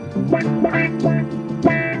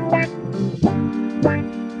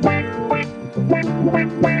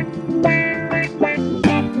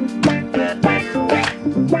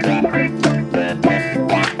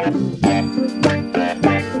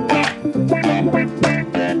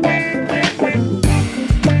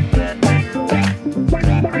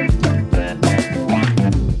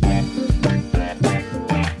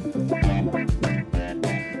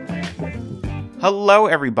Hello,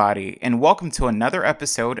 everybody, and welcome to another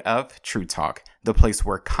episode of True Talk, the place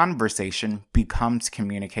where conversation becomes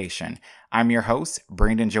communication. I'm your host,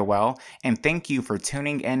 Brandon Joel, and thank you for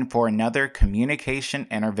tuning in for another communication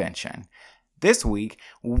intervention. This week,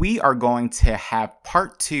 we are going to have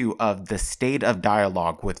part 2 of the State of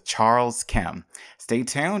Dialogue with Charles Kim. Stay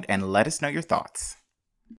tuned and let us know your thoughts.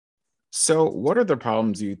 So, what are the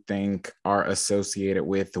problems you think are associated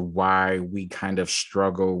with why we kind of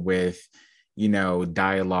struggle with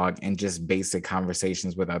dialogue and just basic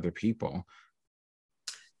conversations with other people?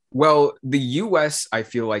 Well, the US, I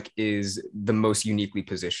feel like, is the most uniquely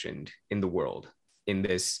positioned in the world in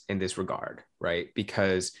this regard, right?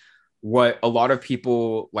 Because what a lot of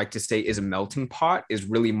people like to say is a melting pot is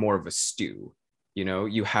really more of a stew.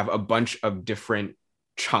 You have a bunch of different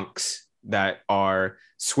chunks that are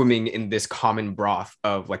swimming in this common broth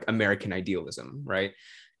of like American idealism, right?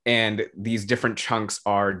 And these different chunks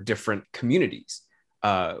are different communities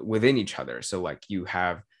within each other. So like you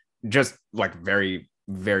have, just like very,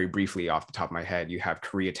 very briefly off the top of my head, you have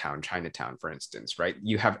Koreatown, Chinatown, for instance, right?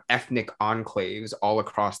 You have ethnic enclaves all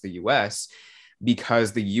across the US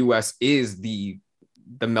because the US is the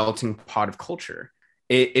melting pot of culture.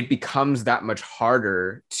 It becomes that much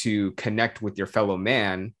harder to connect with your fellow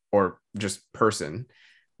man or just person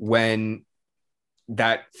when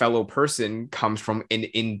that fellow person comes from an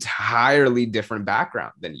entirely different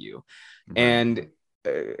background than you. Right. And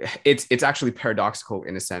it's actually paradoxical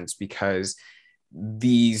in a sense, because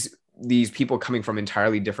these people coming from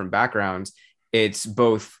entirely different backgrounds, it's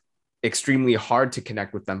both extremely hard to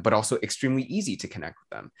connect with them, but also extremely easy to connect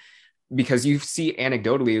with them, because you see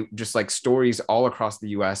anecdotally just like stories all across the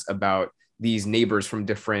US about these neighbors from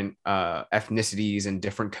different ethnicities and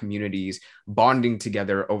different communities bonding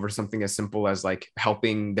together over something as simple as like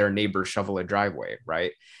helping their neighbor shovel a driveway,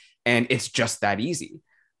 right? And it's just that easy.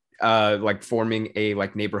 Like forming a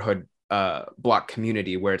like neighborhood block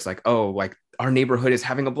community where it's like, oh, like our neighborhood is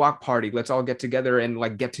having a block party. Let's all get together and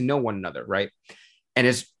like get to know one another, right? And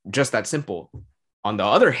it's just that simple. On the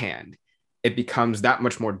other hand, it becomes that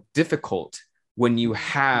much more difficult when you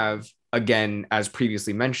have, again, as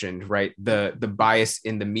previously mentioned, right, the bias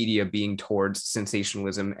in the media being towards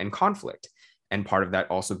sensationalism and conflict, and part of that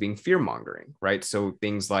also being fear mongering, right? So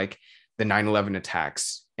things like the 9/11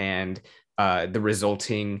 attacks and the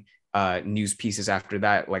resulting news pieces after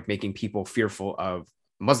that, like making people fearful of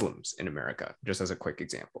Muslims in America, just as a quick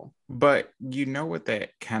example. But you know what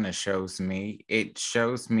that kind of shows me? It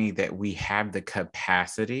shows me that we have the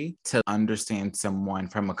capacity to understand someone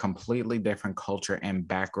from a completely different culture and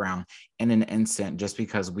background in an instant, just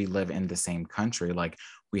because we live in the same country. Like,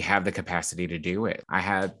 we have the capacity to do it. I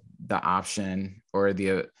had the option or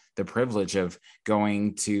the privilege of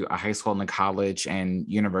going to a high school and a college and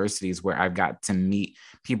universities where I've got to meet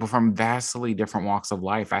people from vastly different walks of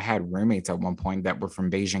life. I had roommates at one point that were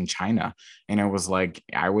from Beijing, China, and it was like,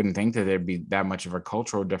 I wouldn't think that there'd be that much of a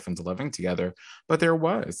cultural difference living together, but there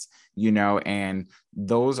was, and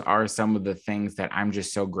those are some of the things that I'm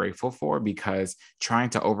just so grateful for, because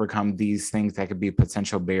trying to overcome these things that could be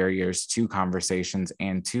potential barriers to conversations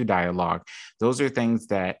and to dialogue, those are things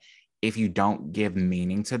that if you don't give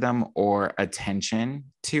meaning to them or attention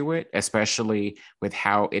to it, especially with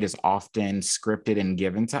how it is often scripted and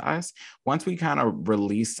given to us, once we kind of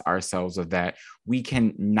release ourselves of that, we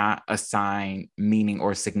can not assign meaning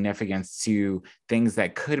or significance to things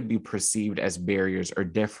that could be perceived as barriers or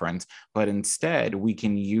different, but instead we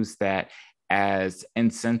can use that as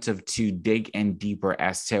incentive to dig in deeper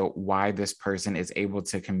as to why this person is able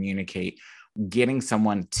to communicate. Getting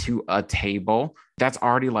someone to a table, that's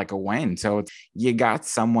already like a win. So you got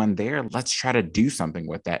someone there. Let's try to do something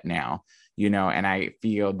with that now, and I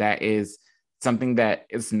feel that is something that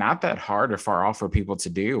is not that hard or far off for people to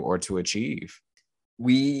do or to achieve.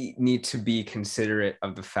 We need to be considerate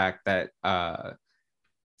of the fact that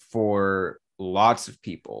for lots of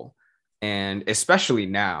people, and especially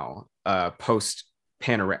now,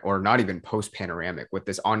 post-panoramic, or not even post-panoramic, with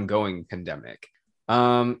this ongoing pandemic,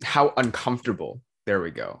 how uncomfortable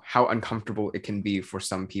it can be for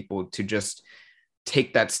some people to just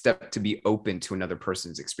take that step to be open to another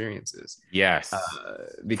person's experiences. Yes,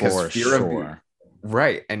 because fear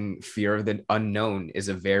of the unknown is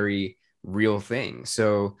a very real thing.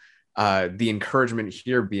 So the encouragement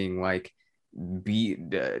here being like,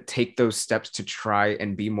 take those steps to try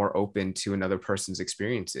and be more open to another person's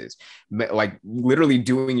experiences, like literally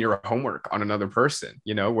doing your homework on another person,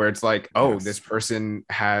 you know, where it's like, oh, this Yes. person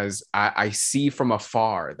has, I see from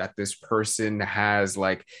afar that this person has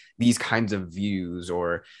like these kinds of views,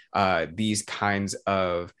 or these kinds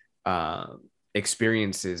of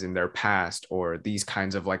experiences in their past, or these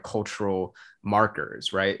kinds of like cultural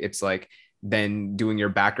markers, right? It's like then doing your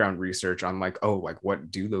background research on like, oh, like what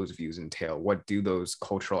do those views entail, what do those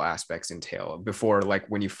cultural aspects entail, before like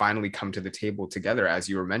when you finally come to the table together, as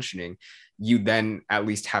you were mentioning, you then at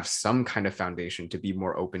least have some kind of foundation to be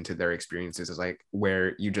more open to their experiences, is like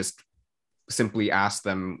where you just simply ask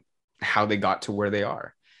them how they got to where they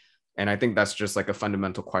are. And I think that's just like a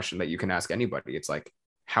fundamental question that you can ask anybody. It's like,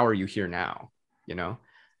 how are you here now, you know?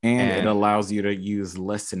 And it And allows you to use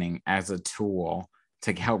listening as a tool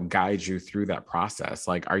to help guide you through that process.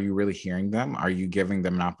 Like, are you really hearing them? Are you giving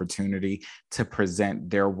them an opportunity to present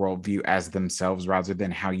their worldview as themselves rather than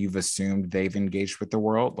how you've assumed they've engaged with the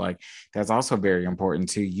world? Like, that's also very important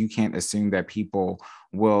too. You can't assume that people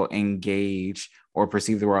will engage or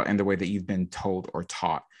perceive the world in the way that you've been told or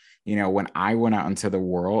taught. You know, when I went out into the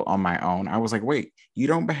world on my own, I was like, wait, you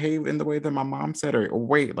don't behave in the way that my mom said, or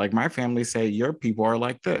wait, like my family say your people are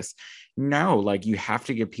like this. No, like you have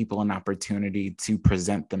to give people an opportunity to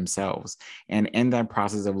present themselves. And in that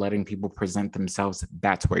process of letting people present themselves,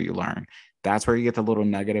 that's where you learn. That's where you get the little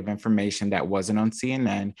nugget of information that wasn't on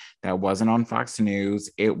CNN, that wasn't on Fox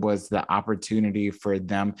News. It was the opportunity for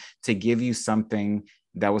them to give you something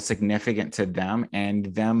that was significant to them,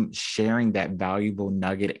 and them sharing that valuable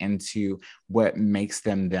nugget into what makes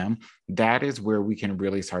them them. That is where we can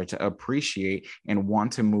really start to appreciate and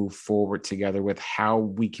want to move forward together with how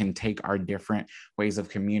we can take our different ways of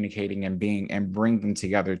communicating and being and bring them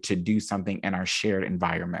together to do something in our shared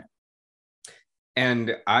environment.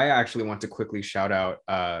 And I actually want to quickly shout out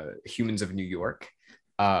Humans of New York.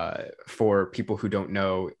 For people who don't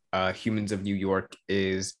know, Humans of New York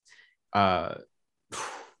is uh,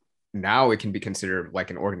 now it can be considered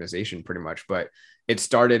like an organization pretty much, but it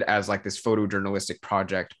started as like this photojournalistic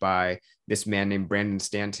project by this man named Brandon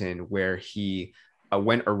Stanton, where he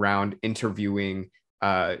went around interviewing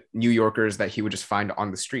New Yorkers that he would just find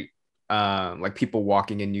on the street, like people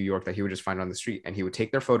walking in New York that he would just find on the street, and he would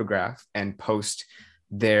take their photograph and post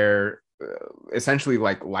their essentially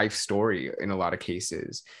like life story in a lot of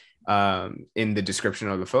cases, in the description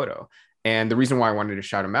of the photo. And the reason why I wanted to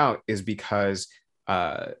shout him out is because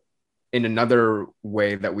uh, in another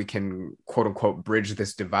way that we can quote unquote bridge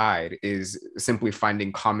this divide is simply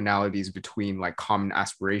finding commonalities between like common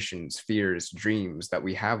aspirations, fears, dreams that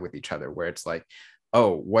we have with each other, where it's like,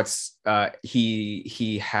 oh, what's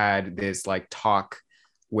he had this like talk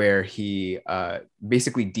where he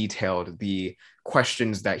basically detailed the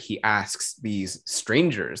questions that he asks these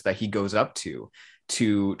strangers that he goes up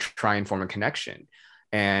to try and form a connection.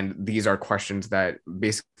 And these are questions that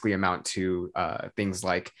basically amount to things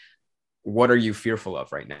like, what are you fearful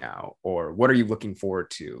of right now? Or what are you looking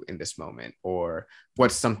forward to in this moment? Or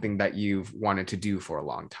what's something that you've wanted to do for a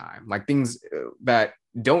long time? Like things that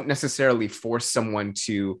don't necessarily force someone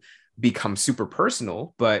to become super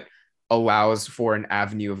personal, but allows for an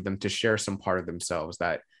avenue of them to share some part of themselves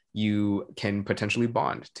that you can potentially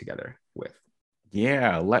bond together with.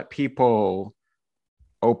 Yeah, let people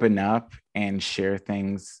open up and share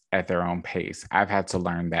things at their own pace. I've had to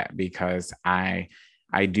learn that because I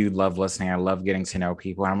do love listening. I love getting to know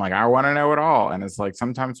people. And I'm like, I want to know it all. And it's like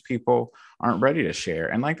sometimes people aren't ready to share.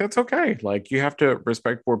 And like that's okay. Like you have to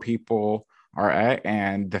respect where people are at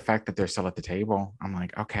and the fact that they're still at the table. I'm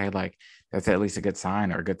like, okay, like that's at least a good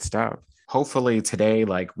sign or good stuff. Hopefully today,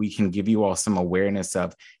 like we can give you all some awareness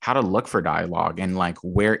of how to look for dialogue and like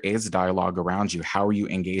where is dialogue around you? How are you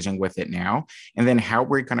engaging with it now? And then how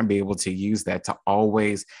we're going to be able to use that to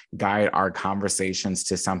always guide our conversations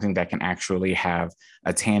to something that can actually have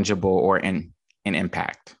a tangible or an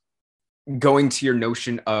impact. Going to your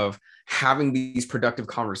notion of having these productive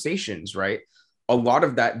conversations, right? A lot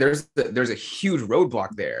of that, there's a huge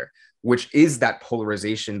roadblock there, which is that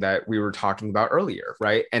polarization that we were talking about earlier,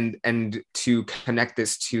 right? And to connect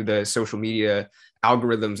this to the social media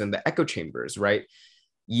algorithms and the echo chambers, right?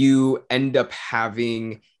 You end up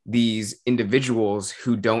having these individuals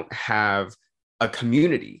who don't have a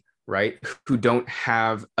community, right? Who don't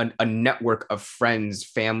have a network of friends,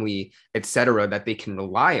 family, etc., that they can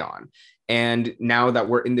rely on. And now that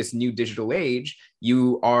we're in this new digital age,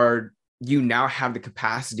 you now have the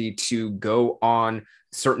capacity to go on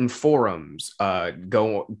certain forums,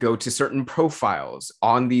 go to certain profiles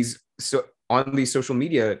on these on these social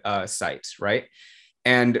media sites, right?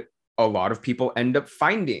 And a lot of people end up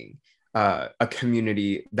finding a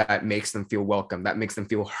community that makes them feel welcome, that makes them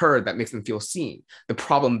feel heard, that makes them feel seen. The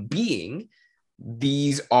problem being,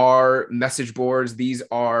 these are message boards, these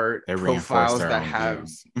are They reinforce profiles their own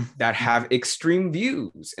views. that have extreme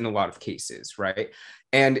views in a lot of cases, right?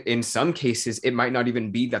 And in some cases, it might not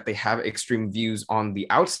even be that they have extreme views on the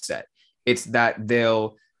outset. It's that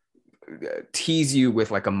they'll tease you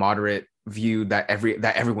with like a moderate view that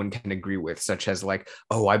everyone can agree with, such as like,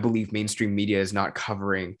 oh, I believe mainstream media is not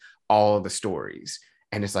covering all the stories.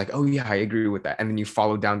 And it's like, oh yeah, I agree with that. And then you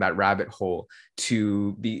follow down that rabbit hole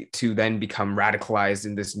to then become radicalized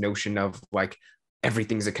in this notion of like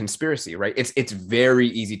everything's a conspiracy, right? It's very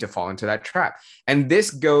easy to fall into that trap. And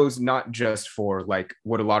this goes not just for like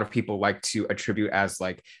what a lot of people like to attribute as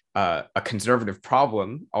like a conservative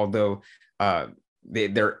problem, although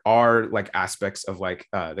there are like aspects of like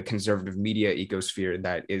the conservative media ecosphere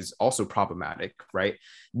that is also problematic, right?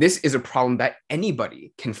 This is a problem that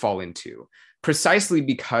anybody can fall into, precisely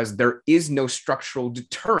because there is no structural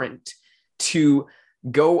deterrent to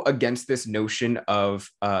go against this notion of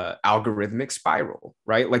algorithmic spiral,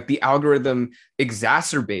 right? Like the algorithm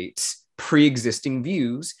exacerbates pre-existing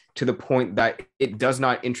views to the point that it does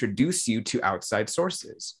not introduce you to outside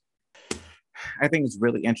sources. I think it's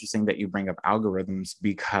really interesting that you bring up algorithms,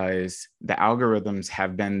 because the algorithms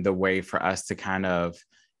have been the way for us to kind of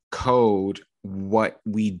code what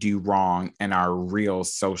we do wrong in our real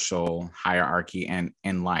social hierarchy and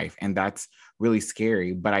in life. And that's really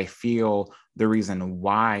scary. But I feel the reason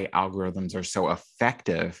why algorithms are so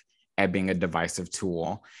effective at being a divisive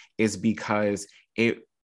tool is because it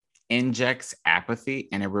injects apathy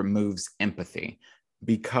and it removes empathy,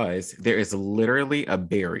 because there is literally a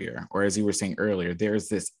barrier, or as you were saying earlier, there's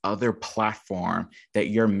this other platform that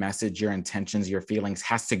your message, your intentions, your feelings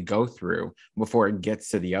has to go through before it gets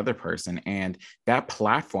to the other person. And that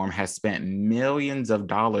platform has spent millions of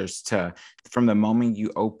dollars from the moment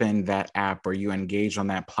you open that app or you engage on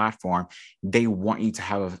that platform, they want you to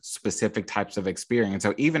have specific types of experience.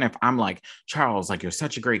 So even if I'm like, Charles, like you're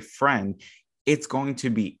such a great friend, it's going to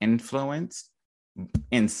be influenced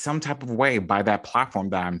in some type of way by that platform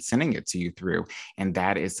that I'm sending it to you through. And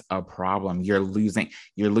that is a problem. You're losing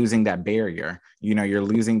that barrier. You're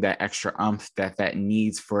losing that extra umph that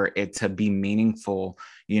needs for it to be meaningful,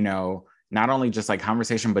 not only just like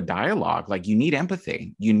conversation, but dialogue. Like you need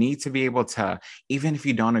empathy. You need to be able to, even if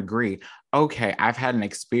you don't agree, okay, I've had an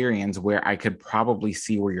experience where I could probably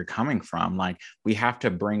see where you're coming from. Like we have to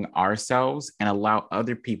bring ourselves and allow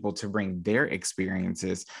other people to bring their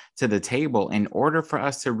experiences to the table in order for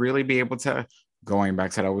us to really be able to, going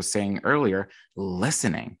back to what I was saying earlier,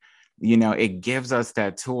 listening. It gives us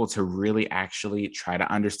that tool to really actually try to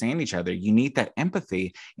understand each other. You need that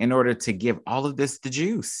empathy in order to give all of this the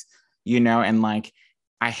juice. And like,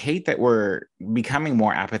 I hate that we're becoming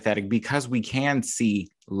more apathetic, because we can see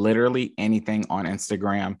literally anything on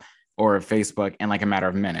Instagram or Facebook in like a matter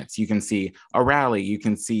of minutes. You can see a rally, you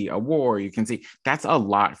can see a war, that's a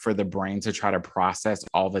lot for the brain to try to process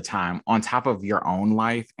all the time, on top of your own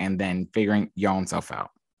life and then figuring your own self out.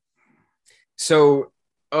 So,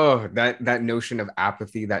 that notion of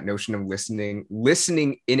apathy, that notion of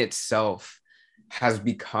listening in itself has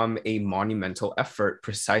become a monumental effort,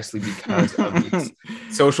 precisely because of these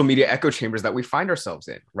social media echo chambers that we find ourselves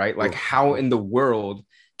in, right? Like, how in the world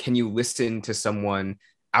can you listen to someone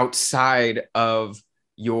outside of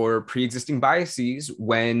your pre-existing biases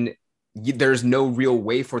when there's no real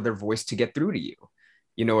way for their voice to get through to you?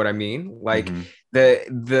 You know what I mean? Like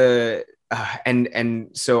and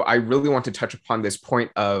so I really want to touch upon this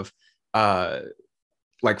point of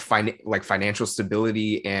like financial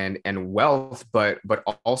stability and wealth, but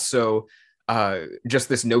also just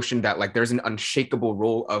this notion that like there's an unshakable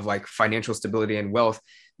role of like financial stability and wealth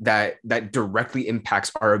that directly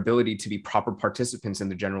impacts our ability to be proper participants in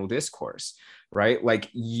the general discourse, right? Like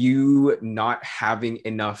you not having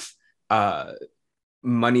enough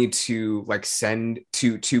money to like send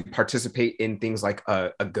to participate in things like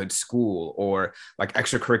a good school or like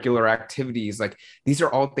extracurricular activities, like these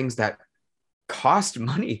are all things that cost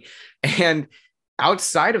money. And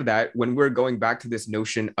outside of that, when we're going back to this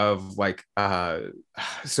notion of like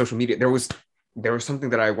social media, there was something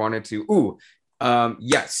that I wanted to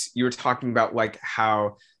yes, you were talking about like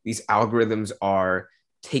how these algorithms are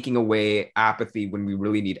taking away apathy when we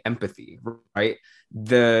really need empathy, right?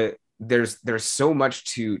 There's so much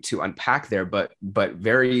to unpack there, but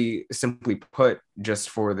very simply put, just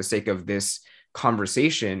for the sake of this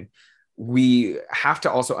conversation, we have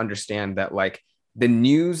to also understand that like the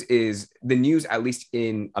news, at least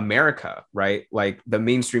in America, right? Like the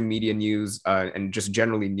mainstream media news, and just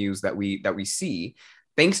generally news that we see,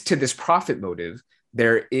 thanks to this profit motive,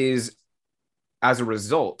 there is, as a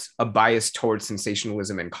result, a bias towards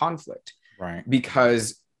sensationalism and conflict, Right.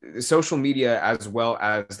 because social media, as well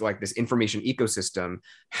as like this information ecosystem,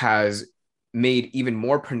 has made even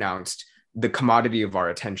more pronounced the commodity of our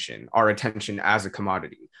attention as a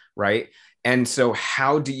commodity, right? And so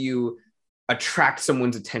how do you attract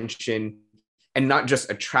someone's attention, and not just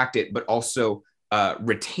attract it, but also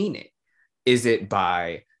retain it? Is it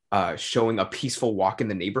by showing a peaceful walk in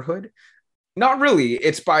the neighborhood? Not really.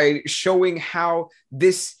 It's by showing how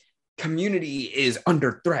this community is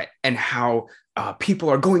under threat, and how people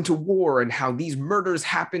are going to war, and how these murders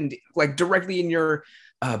happened like directly in your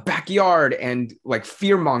backyard, and like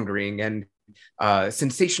fear mongering and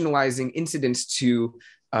sensationalizing incidents to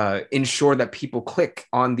ensure that people click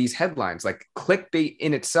on these headlines. Like clickbait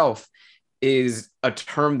in itself is a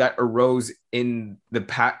term that arose in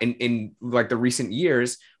in like the recent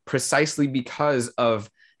years, precisely because of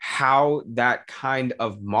how that kind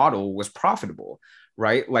of model was profitable,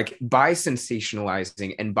 right? Like by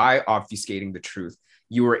sensationalizing and by obfuscating the truth,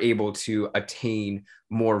 you were able to attain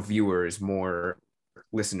more viewers, more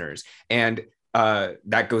listeners. And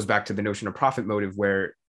that goes back to the notion of profit motive,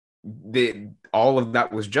 where all of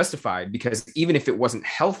that was justified, because even if it wasn't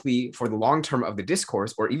healthy for the long term of the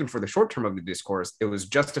discourse, or even for the short term of the discourse, it was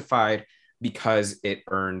justified because it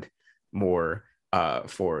earned more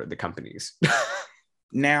for the companies.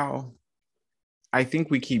 Now, I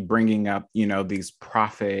think we keep bringing up, these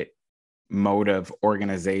profit motive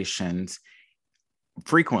organizations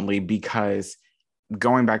frequently because,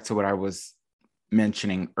 going back to what I was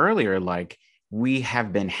mentioning earlier, like we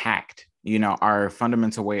have been hacked. Our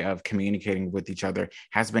fundamental way of communicating with each other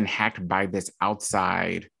has been hacked by this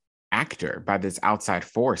outside actor, by this outside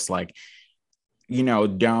force. Like,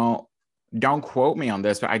 don't quote me on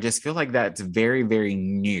this, but I just feel like that's very, very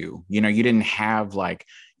new. You didn't have like,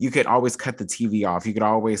 you could always cut the TV off. You could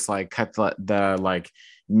always like cut the like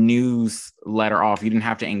newsletter off. You didn't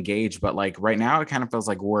have to engage. But like right now, it kind of feels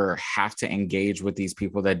like we're have to engage with these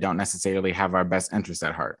people that don't necessarily have our best interest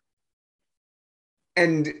at heart.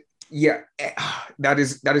 And yeah, that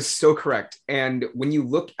is so correct. And when you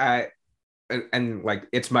look at, and like,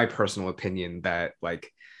 it's my personal opinion that like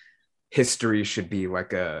history should be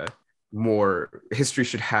like history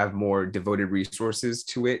should have more devoted resources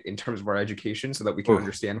to it in terms of our education, so that we can Ooh,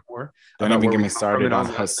 understand more don't about even where get we me come from started and all on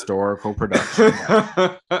that. historical production.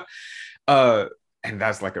 uh, and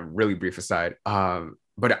that's like a really brief aside.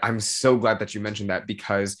 But I'm so glad that you mentioned that,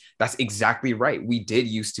 because that's exactly right. We did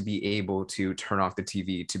used to be able to turn off the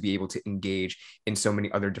TV, to be able to engage in so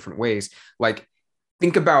many other different ways. Like,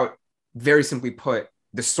 think about, very simply put,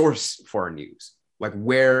 the source for our news, like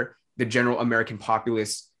where the general American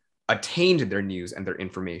populace attained their news and their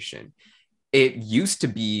information. It used to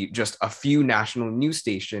be just a few national news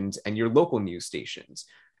stations and your local news stations.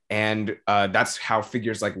 And that's how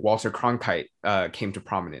figures like Walter Cronkite came to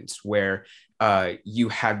prominence, where you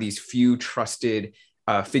had these few trusted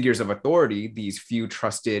figures of authority, these few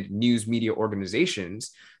trusted news media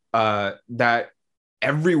organizations that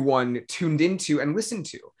everyone tuned into and listened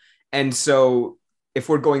to. And so, if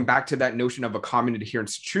we're going back to that notion of a common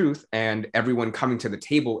adherence to truth and everyone coming to the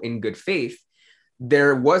table in good faith,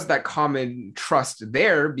 there was that common trust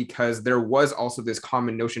there, because there was also this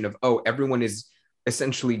common notion of, oh, everyone is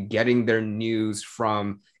essentially getting their news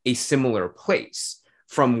from a similar place,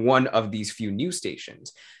 from one of these few news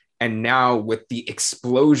stations. And now, with the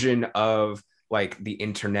explosion of like the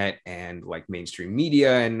internet and like mainstream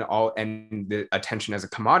media and all, and the attention as a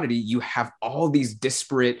commodity, you have all these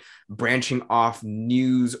disparate branching off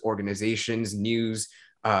news organizations, news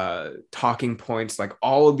talking points, like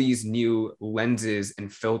all of these new lenses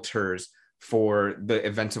and filters for the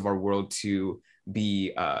events of our world to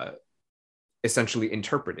be essentially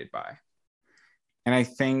interpreted by. And I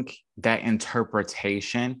think that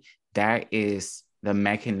interpretation, that is the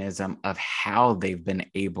mechanism of how they've been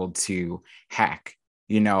able to hack,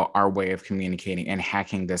 our way of communicating and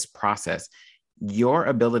hacking this process. Your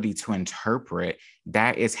ability to interpret,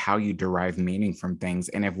 that is how you derive meaning from things.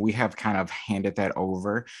 And if we have kind of handed that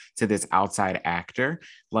over to this outside actor,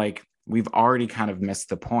 like we've already kind of missed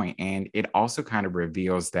the point. And it also kind of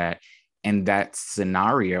reveals that in that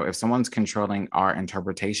scenario, if someone's controlling our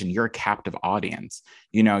interpretation, you're a captive audience.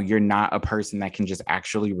 You're not a person that can just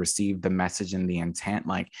actually receive the message and the intent.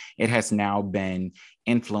 Like it has now been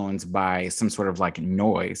influenced by some sort of like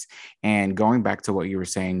noise. And going back to what you were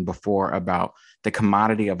saying before about the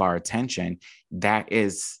commodity of our attention, that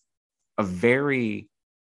is a very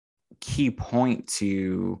key point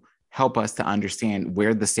to help us to understand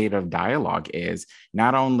where the state of dialogue is.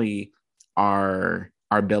 Not only our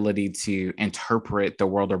ability to interpret the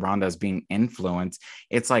world around us being influenced,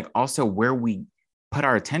 it's like also where we put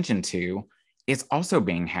our attention to, it's also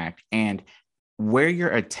being hacked. And where your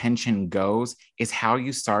attention goes is how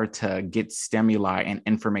you start to get stimuli and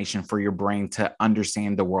information for your brain to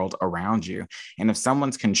understand the world around you. And if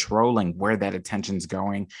someone's controlling where that attention's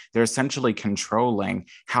going, they're essentially controlling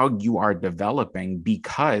how you are developing,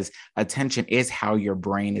 because attention is how your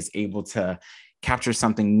brain is able to capture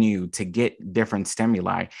something new, to get different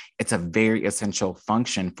stimuli. It's a very essential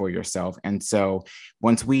function for yourself. And so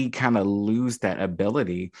once we kind of lose that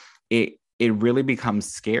ability, it really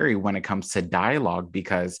becomes scary when it comes to dialogue,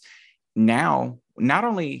 because now not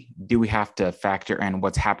only do we have to factor in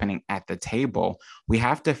what's happening at the table, we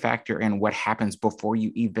have to factor in what happens before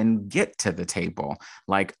you even get to the table.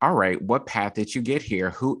 Like, all right, what path did you get here?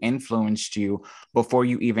 Who influenced you before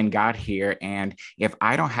you even got here? And if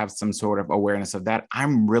I don't have some sort of awareness of that,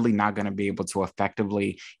 I'm really not going to be able to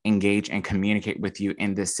effectively engage and communicate with you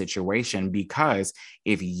in this situation, because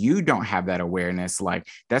if you don't have that awareness, like,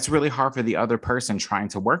 that's really hard for the other person trying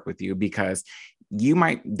to work with you, because they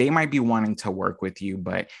might be wanting to work with you,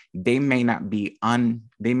 but they may not be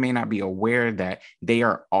aware that they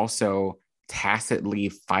are also tacitly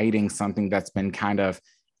fighting something that's been kind of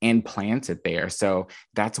implanted there. So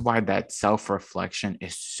that's why that self-reflection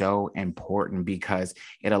is so important, because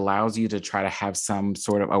it allows you to try to have some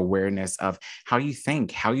sort of awareness of how you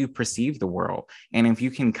think, how you perceive the world. And if you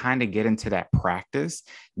can kind of get into that practice,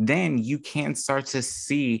 then you can start to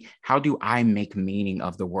see, how do I make meaning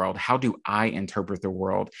of the world? How do I interpret the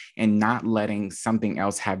world? And not letting something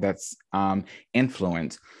else have that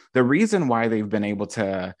influence. The reason why they've been able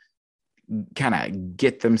to kind of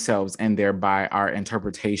get themselves in there by our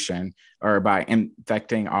interpretation, or by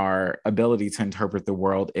infecting our ability to interpret the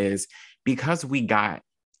world, is because we got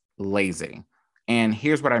lazy. And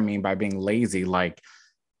here's what I mean by being lazy. Like,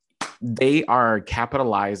 they are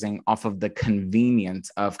capitalizing off of the convenience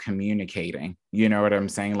of communicating. You know what I'm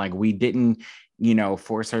saying? Like, we didn't,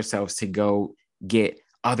 force ourselves to go get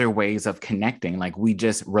other ways of connecting. Like, we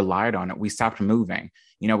just relied on it. We stopped moving.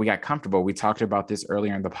 We got comfortable. We talked about this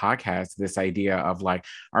earlier in the podcast, this idea of like,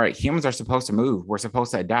 all right, humans are supposed to move. We're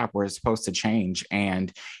supposed to adapt. We're supposed to change.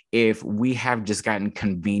 And if we have just gotten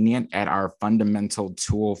convenient at our fundamental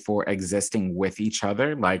tool for existing with each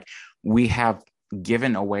other, like, we have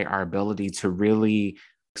given away our ability to really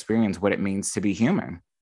experience what it means to be human.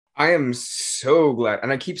 I am so glad,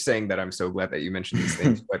 and I keep saying that I'm so glad that you mentioned these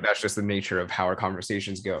things, but that's just the nature of how our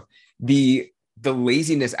conversations go. The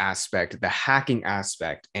laziness aspect, the hacking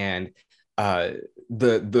aspect, and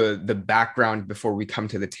the background before we come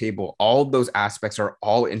to the table, all those aspects are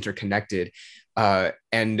all interconnected.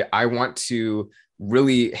 And I want to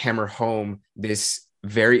really hammer home this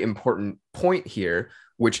very important point here,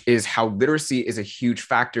 which is how literacy is a huge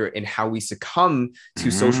factor in how we succumb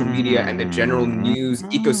to social media and the general news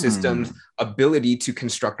ecosystem's ability to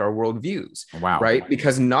construct our worldviews. Wow. Right?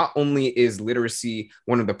 Because not only is literacy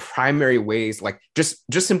one of the primary ways, like just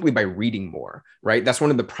simply by reading more, right? That's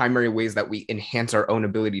one of the primary ways that we enhance our own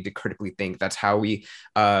ability to critically think. That's how we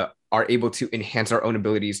are able to enhance our own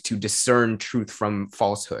abilities to discern truth from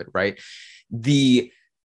falsehood, right? The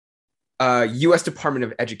U.S. Department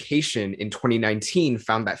of Education in 2019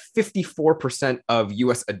 found that 54% of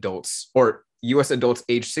U.S. adults, or U.S. adults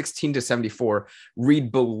aged 16 to 74,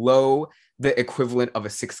 read below the equivalent of a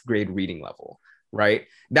sixth grade reading level, right?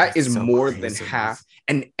 That's is so more crazy. Than half.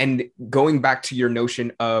 And going back to your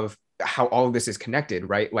notion of how all of this is connected,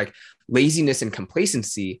 right? Like laziness and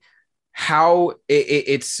complacency, how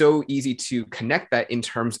it's so easy to connect that in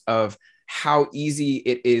terms of how easy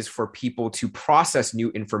it is for people to process new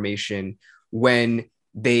information when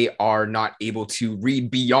they are not able to read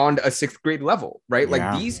beyond a sixth grade level, right?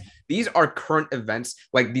 Yeah. Like these are current events,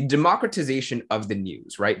 like the democratization of the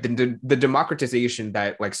news, right? The democratization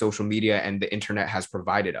that like social media and the internet has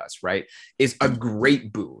provided us, right, is a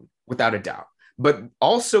great boon without a doubt. But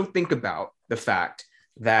also think about the fact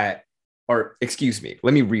that, or excuse me,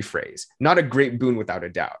 let me rephrase, not a great boon without a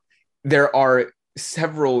doubt. There are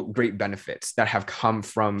several great benefits that have come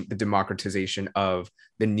from the democratization of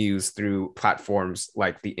the news through platforms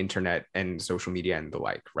like the internet and social media and the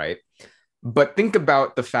like, right? But think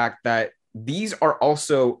about the fact that these are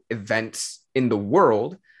also events in the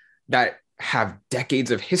world that have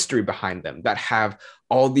decades of history behind them, that have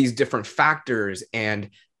all these different factors and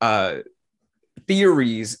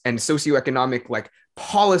theories and socioeconomic like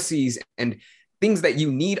policies and things that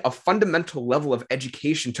you need a fundamental level of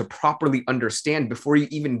education to properly understand before you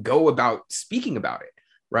even go about speaking about it,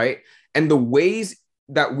 right? And the ways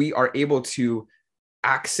that we are able to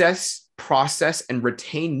access, process, and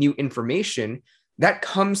retain new information, that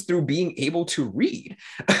comes through being able to read,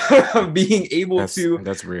 being able to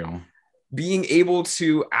That's real. being able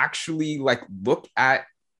to actually like look at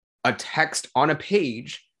a text on a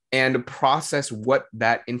page and process what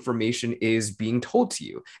that information is being told to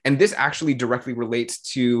you. And this actually directly relates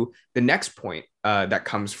to the next point that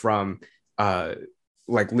comes from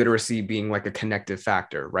like literacy being like a connective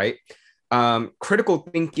factor, right? Critical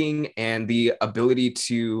thinking and the ability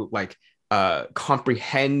to like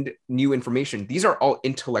comprehend new information. These are all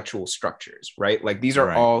intellectual structures, right? Like these are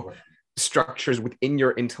Right. all structures within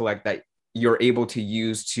your intellect that you're able to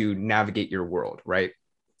use to navigate your world, right?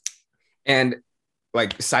 And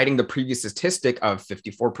like citing the previous statistic of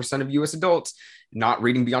 54% of US adults not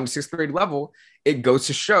reading beyond the 6th grade level, it goes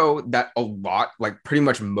to show that a lot, like pretty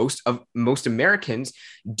much most Americans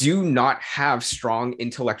do not have strong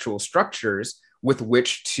intellectual structures with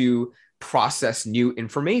which to process new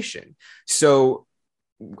information. So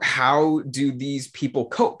how do these people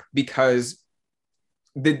cope? Because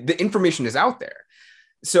the information is out there.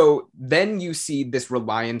 So then you see this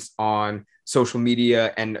reliance on social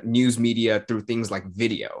media and news media through things like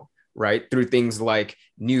video, right? Through things like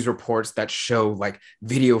news reports that show like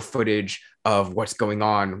video footage of what's going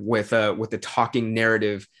on with the talking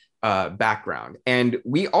narrative background. And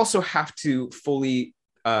we also have to fully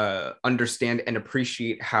understand and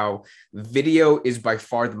appreciate how video is by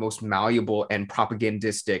far the most malleable and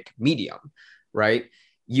propagandistic medium, right?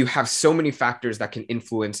 You have so many factors that can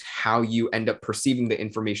influence how you end up perceiving the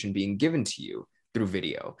information being given to you through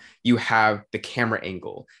video. You have the camera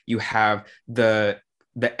angle, you have the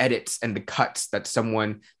edits and the cuts that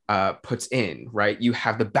someone puts in, right? You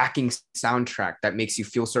have the backing soundtrack that makes you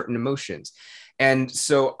feel certain emotions. And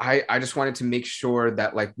so I just wanted to make sure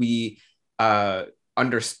that like we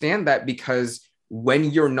understand that, because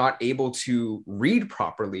when you're not able to read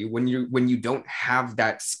properly, when you don't have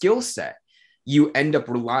that skill set, you end up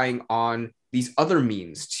relying on these other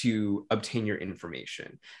means to obtain your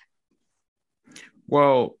information.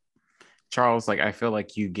 Well, Charles, like I feel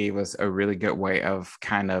like you gave us a really good way of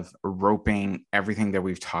kind of roping everything that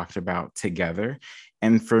we've talked about together.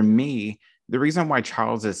 And for me, the reason why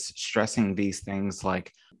Charles is stressing these things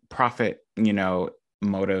like profit,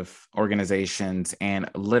 motive organizations and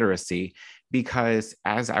literacy, because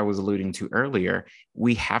as I was alluding to earlier,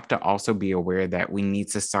 we have to also be aware that we need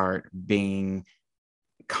to start being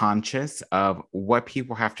conscious of what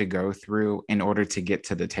people have to go through in order to get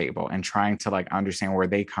to the table, and trying to like understand where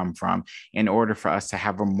they come from in order for us to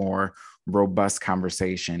have a more robust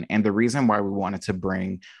conversation. And the reason why we wanted to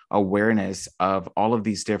bring awareness of all of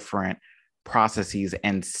these different processes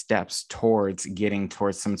and steps towards getting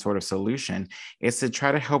towards some sort of solution is to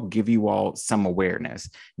try to help give you all some awareness.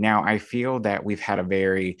 Now, I feel that we've had a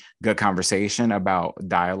very good conversation about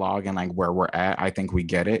dialogue and like where we're at. I think we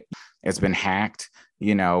get it. It's been hacked.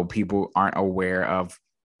 People aren't aware of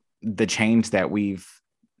the change that we've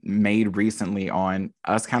made recently on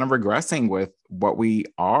us kind of regressing with what we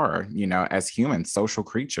are, as humans, social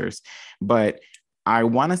creatures. But I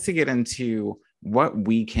want us to get into what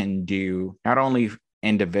we can do, not only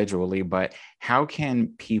individually, but how can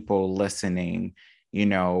people listening,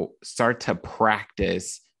 start to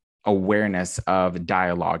practice awareness of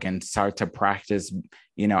dialogue and start to practice,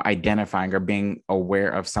 identifying or being aware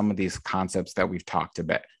of some of these concepts that we've talked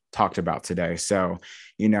about today. So,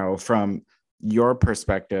 from your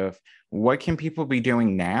perspective, what can people be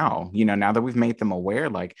doing now? Now that we've made them aware,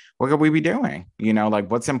 like what could we be doing? Like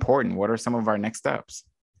what's important? What are some of our next steps?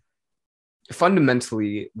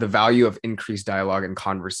 Fundamentally, the value of increased dialogue and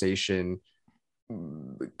conversation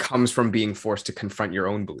comes from being forced to confront your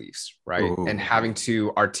own beliefs, right? Ooh. And having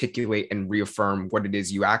to articulate and reaffirm what it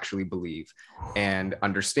is you actually believe and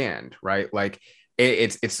understand, right? Like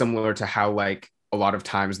it's similar to how like a lot of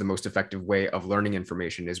times the most effective way of learning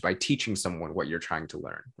information is by teaching someone what you're trying to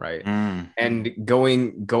learn, right? And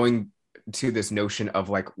going to this notion of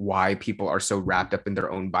like why people are so wrapped up in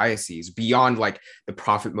their own biases beyond like the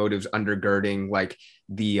profit motives undergirding like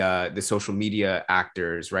the social media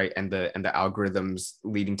actors, right? And the algorithms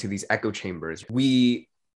leading to these echo chambers. We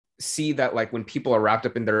see that like when people are wrapped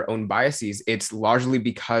up in their own biases, it's largely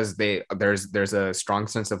because there's a strong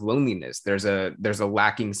sense of loneliness. There's a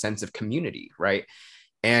lacking sense of community, right?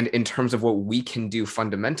 And in terms of what we can do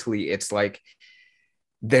fundamentally, it's like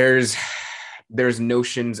there's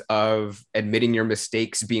notions of admitting your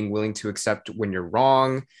mistakes, being willing to accept when you're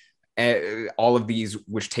wrong, all of these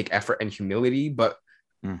which take effort and humility. But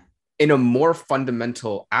in a more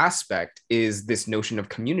fundamental aspect is this notion of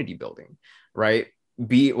community building, right?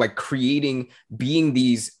 be like creating, being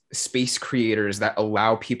these space creators that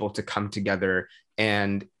allow people to come together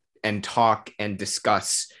and talk and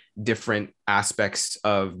discuss different aspects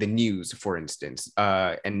of the news, for instance,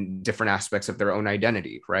 and different aspects of their own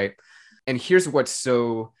identity, right? And here's what's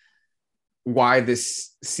so, why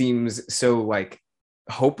this seems so like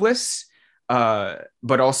hopeless,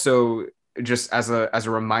 but also just as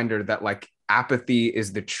a reminder that like apathy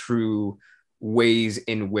is the true ways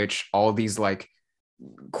in which all these like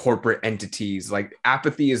corporate entities, like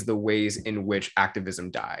apathy is the ways in which activism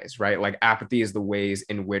dies, right? Like apathy is the ways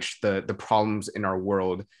in which the problems in our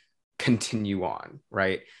world continue on,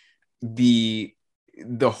 right? the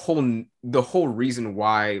the whole reason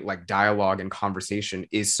why like dialogue and conversation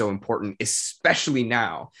is so important, especially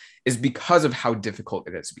now, is because of how difficult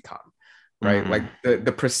it has become, right? Like Mm.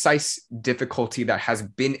 the precise difficulty that has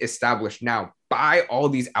been established now by all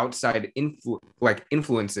these outside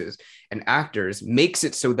influences and actors makes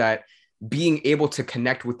it so that being able to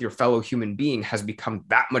connect with your fellow human being has become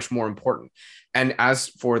that much more important. And as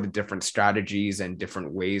for the different strategies and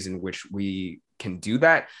different ways in which we can do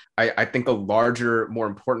that, I think a larger, more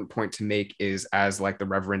important point to make is, as like the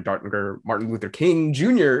Reverend Martin Luther King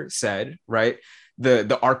Jr. said, right?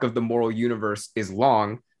 The arc of the moral universe is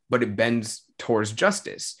long, but it bends towards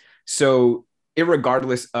justice. So,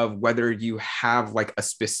 irregardless of whether you have like a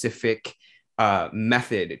specific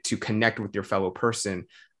method to connect with your fellow person,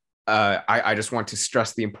 I just want to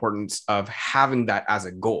stress the importance of having that as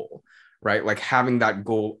a goal, right? Like having that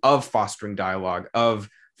goal of fostering dialogue, of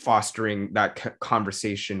fostering that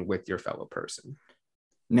conversation with your fellow person.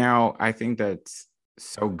 Now, I think that's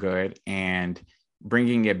so good. And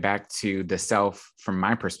bringing it back to the self from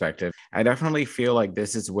my perspective, I definitely feel like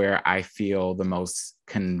this is where I feel the most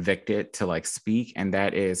convicted to like speak. And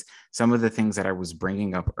that is some of the things that I was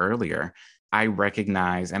bringing up earlier. I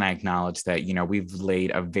recognize and I acknowledge that, we've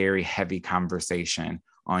laid a very heavy conversation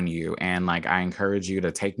on you. And like, I encourage you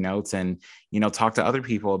to take notes and, talk to other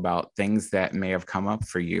people about things that may have come up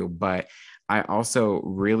for you. But I also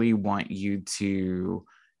really want you to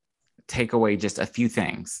take away just a few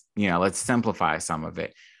things. Let's simplify some of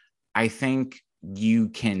it. I think you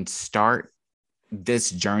can start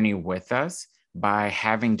this journey with us by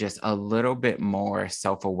having just a little bit more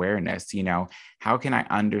self-awareness. How can I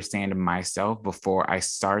understand myself before I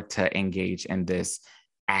start to engage in this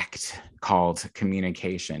act called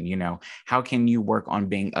communication? How can you work on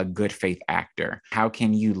being a good faith actor? How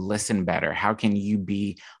can you listen better? How can you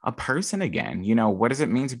be a person again? What does it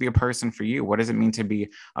mean to be a person for you? What does it mean to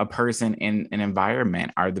be a person in an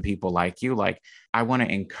environment? Are the people like you? Like, I want to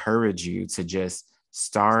encourage you to just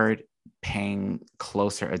start paying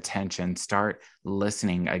closer attention, start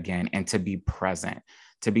listening again, and to be present.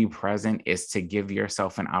 To be present is to give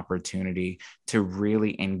yourself an opportunity to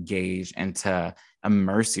really engage and to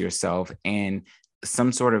immerse yourself in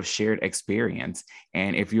some sort of shared experience.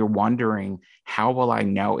 And if you're wondering, how will I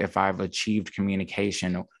know if I've achieved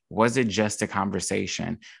communication? Was it just a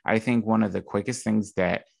conversation? I think one of the quickest things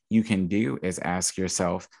that you can do is ask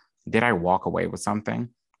yourself, did I walk away with something?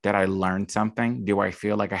 Did I learn something? Do I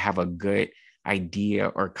feel like I have a good idea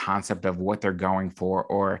or concept of what they're going for?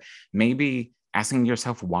 Or maybe asking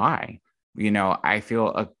yourself why? I feel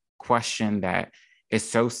a question that is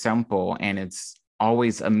so simple and it's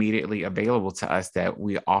always immediately available to us that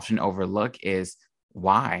we often overlook is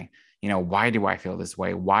why? Why do I feel this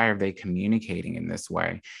way? Why are they communicating in this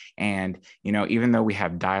way? And, even though we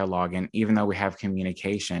have dialogue and even though we have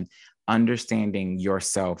communication, understanding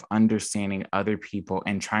yourself, understanding other people,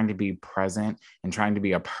 and trying to be present and trying to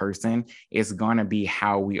be a person is going to be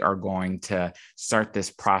how we are going to start this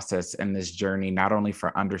process and this journey, not only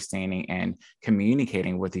for understanding and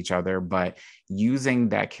communicating with each other, but using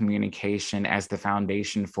that communication as the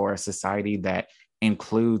foundation for a society that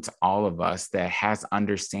includes all of us, that has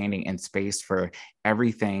understanding and space for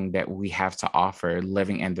everything that we have to offer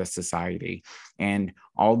living in this society. And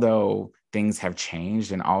although things have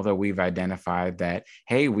changed and although we've identified that,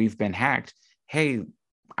 hey, we've been hacked, hey,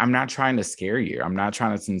 I'm not trying to scare you. I'm not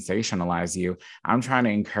trying to sensationalize you. I'm trying to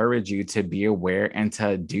encourage you to be aware and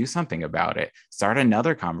to do something about it. Start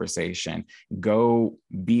another conversation. Go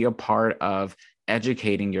be a part of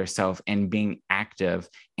educating yourself and being active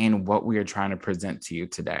in what we are trying to present to you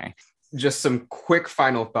today. Just some quick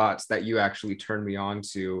final thoughts that you actually turned me on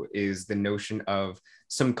to is the notion of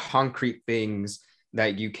some concrete things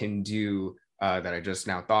that you can do, that I just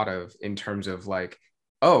now thought of, in terms of like,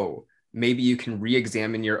 oh, maybe you can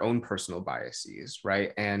re-examine your own personal biases,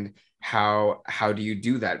 right? And how do you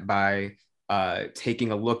do that? By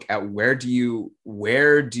taking a look at where do you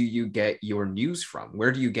get your news from?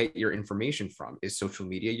 Where do you get your information from? Is social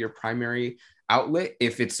media your primary outlet?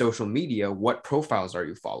 If it's social media, what profiles are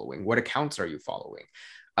you following? What accounts are you following?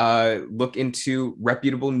 Look into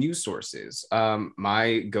reputable news sources.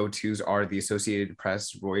 My go-tos are the Associated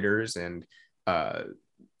Press, Reuters, and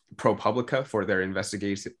ProPublica for their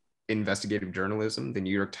investigative journalism, the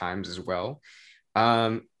New York Times as well.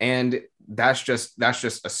 And that's just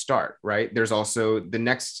a start, right? There's also the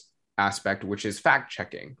next aspect, which is fact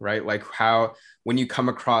checking, right? Like how when you come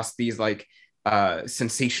across these like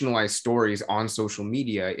sensationalized stories on social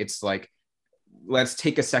media, it's like, let's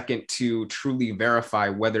take a second to truly verify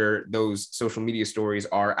whether those social media stories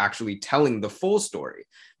are actually telling the full story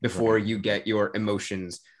before you get your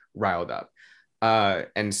emotions riled up.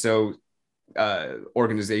 And so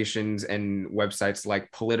organizations and websites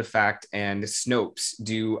like PolitiFact and Snopes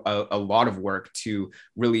do a lot of work to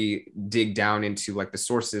really dig down into like the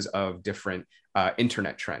sources of different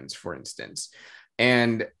internet trends, for instance.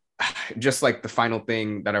 And just like the final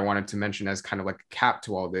thing that I wanted to mention as kind of like a cap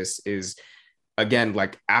to all this is, again,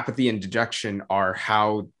 like apathy and dejection are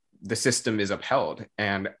how the system is upheld,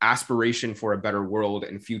 and aspiration for a better world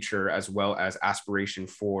and future, as well as aspiration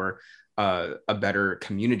for a better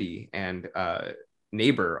community and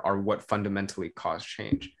neighbor, are what fundamentally cause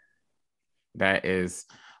change. That is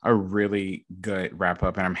a really good wrap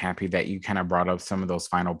up. And I'm happy that you kind of brought up some of those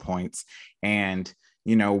final points. And,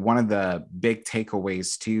 you know, one of the big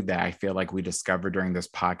takeaways too that I feel like we discovered during this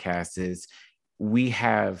podcast is we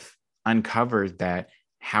have uncovered that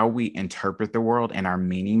how we interpret the world and our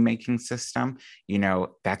meaning making system, you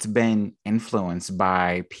know, that's been influenced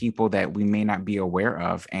by people that we may not be aware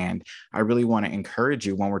of. And I really want to encourage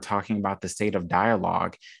you when we're talking about the state of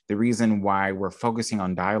dialogue, the reason why we're focusing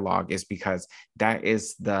on dialogue is because that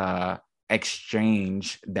is the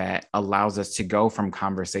exchange that allows us to go from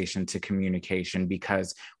conversation to communication,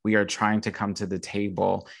 because we are trying to come to the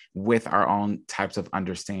table with our own types of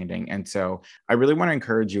understanding. And so I really want to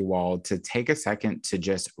encourage you all to take a second to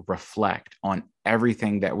just reflect on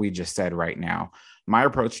everything that we just said right now. My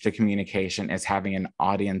approach to communication is having an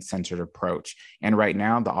audience-centered approach. And right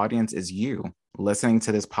now, the audience is you listening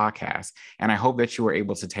to this podcast. And I hope that you were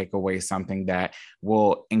able to take away something that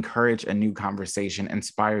will encourage a new conversation,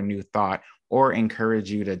 inspire new thought, or encourage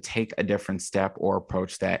you to take a different step or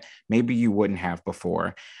approach that maybe you wouldn't have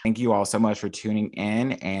before. Thank you all so much for tuning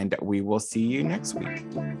in, and we will see you next week.